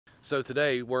So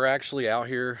today we're actually out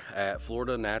here at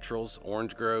Florida Naturals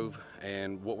Orange Grove,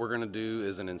 and what we're going to do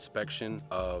is an inspection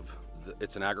of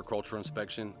it's an agricultural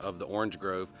inspection of the orange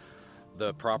grove.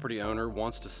 The property owner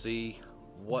wants to see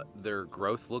what their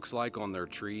growth looks like on their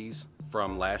trees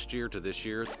from last year to this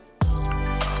year.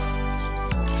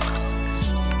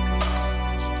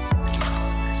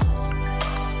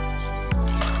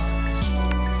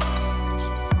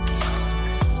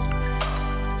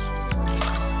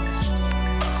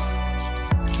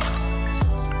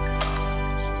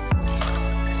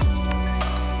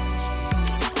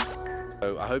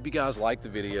 So I hope you guys like the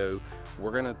video.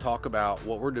 We're gonna talk about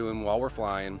what we're doing while we're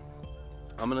flying.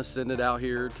 I'm gonna send it out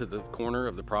here to the corner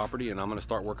of the property and I'm gonna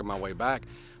start working my way back.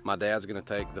 My dad's gonna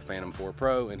take the Phantom 4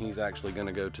 Pro and he's actually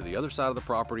gonna go to the other side of the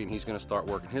property and he's gonna start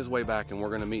working his way back, and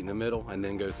we're gonna meet in the middle and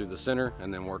then go through the center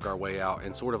and then work our way out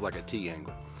in sort of like a T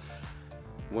angle.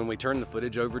 When we turn the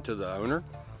footage over to the owner,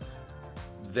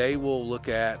 they will look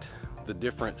at the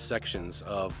different sections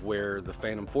of where the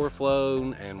Phantom 4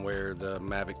 flown and where the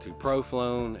Mavic 2 Pro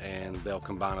flown, and they'll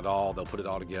combine it all, they'll put it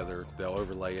all together, they'll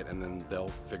overlay it, and then they'll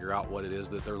figure out what it is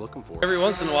that they're looking for. Every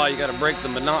once in a while you got to break the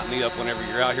monotony up whenever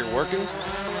you're out here working.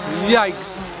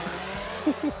 Yikes!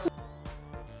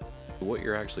 What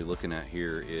you're actually looking at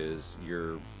here is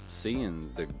you're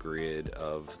seeing the grid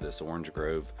of this orange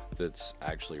grove that's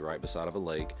actually right beside of a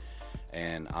lake,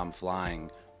 and I'm flying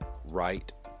right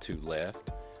to left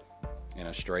in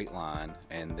a straight line,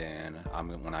 and then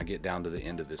when I get down to the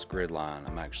end of this grid line,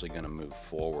 I'm actually going to move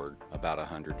forward about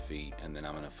 100 feet, and then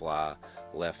I'm going to fly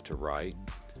left to right,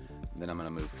 then I'm going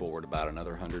to move forward about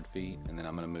another 100 feet, and then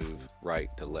I'm going to move right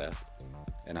to left,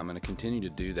 and I'm going to continue to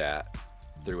do that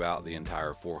throughout the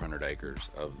entire 400 acres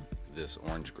of this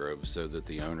orange grove so that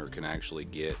the owner can actually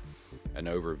get an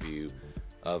overview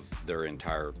of their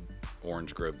entire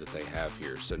orange grove that they have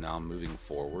here. So now I'm moving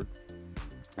forward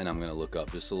and I'm going to look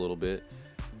up just a little bit,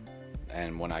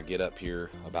 and when I get up here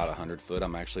about 100 foot,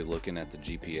 I'm actually looking at the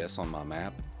GPS on my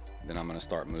map. Then I'm going to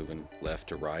start moving left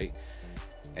to right,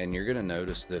 and you're going to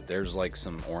notice that there's like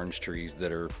some orange trees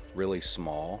that are really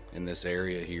small in this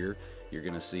area here. You're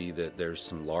going to see that there's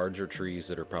some larger trees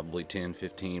that are probably 10,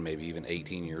 15, maybe even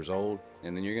 18 years old,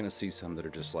 and then you're going to see some that are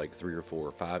just like 3 or 4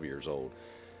 or 5 years old,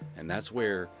 and that's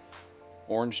where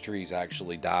orange trees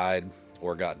actually died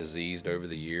or got diseased over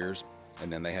the years,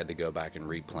 and then they had to go back and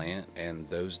replant, and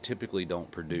those typically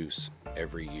don't produce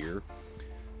every year.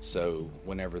 So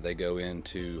whenever they go in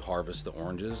to harvest the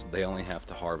oranges, they only have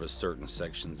to harvest certain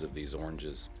sections of these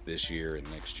oranges this year and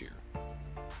next year.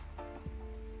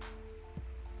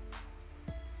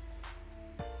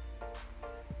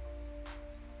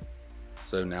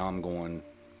 So now I'm going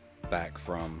back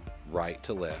from right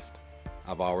to left.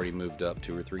 I've already moved up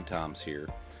 2 or 3 times here,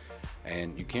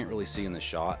 and you can't really see in the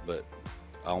shot, but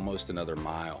almost another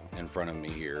mile in front of me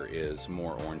here is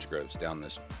more orange groves down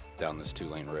this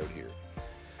 2-lane road here.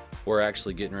 We're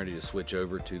actually getting ready to switch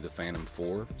over to the Phantom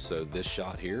 4. So this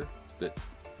shot here that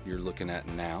you're looking at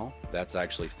now, that's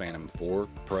actually Phantom 4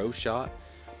 Pro shot,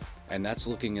 and that's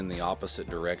looking in the opposite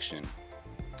direction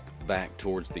back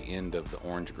towards the end of the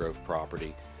orange grove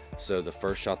property. So the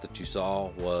first shot that you saw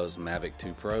was Mavic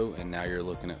 2 Pro, and now you're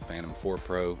looking at Phantom 4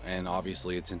 Pro, and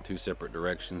obviously it's in 2 separate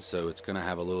directions, so it's going to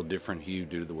have a little different hue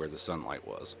due to where the sunlight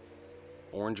was.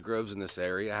 Orange groves in this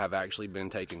area have actually been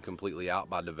taken completely out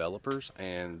by developers,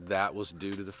 and that was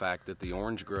due to the fact that the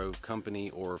Orange Grove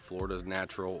Company or Florida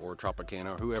Natural or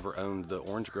Tropicana, or whoever owned the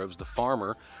orange groves, the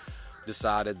farmer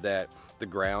decided that the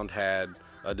ground had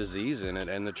a disease in it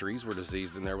and the trees were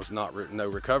diseased, and there was no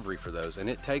recovery for those, and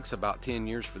it takes about 10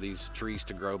 years for these trees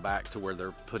to grow back to where they're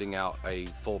putting out a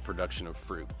full production of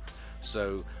fruit.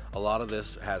 So a lot of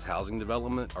this has housing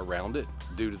development around it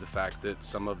due to the fact that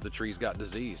some of the trees got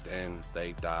diseased and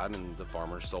they died, and the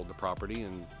farmers sold the property,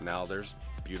 and now there's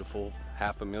beautiful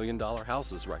 $500,000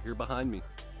 houses right here behind me.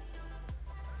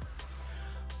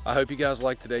 I hope you guys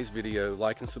liked today's video.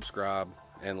 Like and subscribe,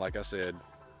 and like I said,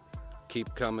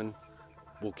 keep coming.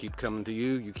 We'll keep coming to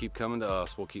you, you keep coming to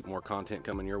us, we'll keep more content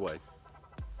coming your way.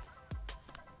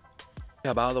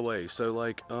 Yeah, by the way, so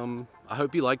like, I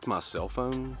hope you liked my cell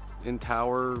phone in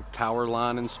power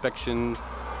line inspection,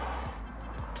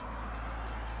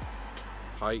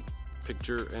 height,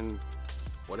 picture, and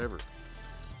whatever.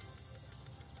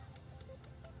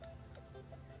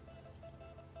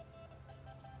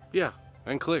 Yeah,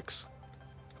 and clicks.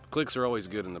 Clicks are always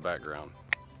good in the background.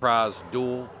 Prize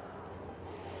dual.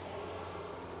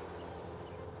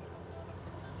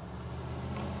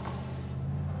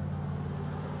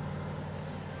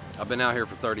 I've been out here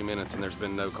for 30 minutes and there's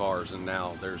been no cars, and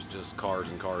now there's just cars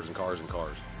and cars and cars and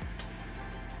cars.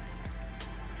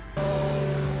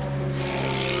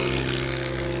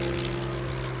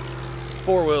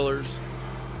 four-wheelers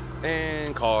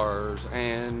and cars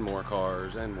and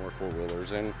more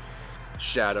four-wheelers and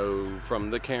shadow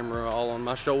from the camera all on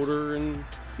my shoulder, and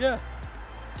yeah,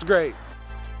 it's great.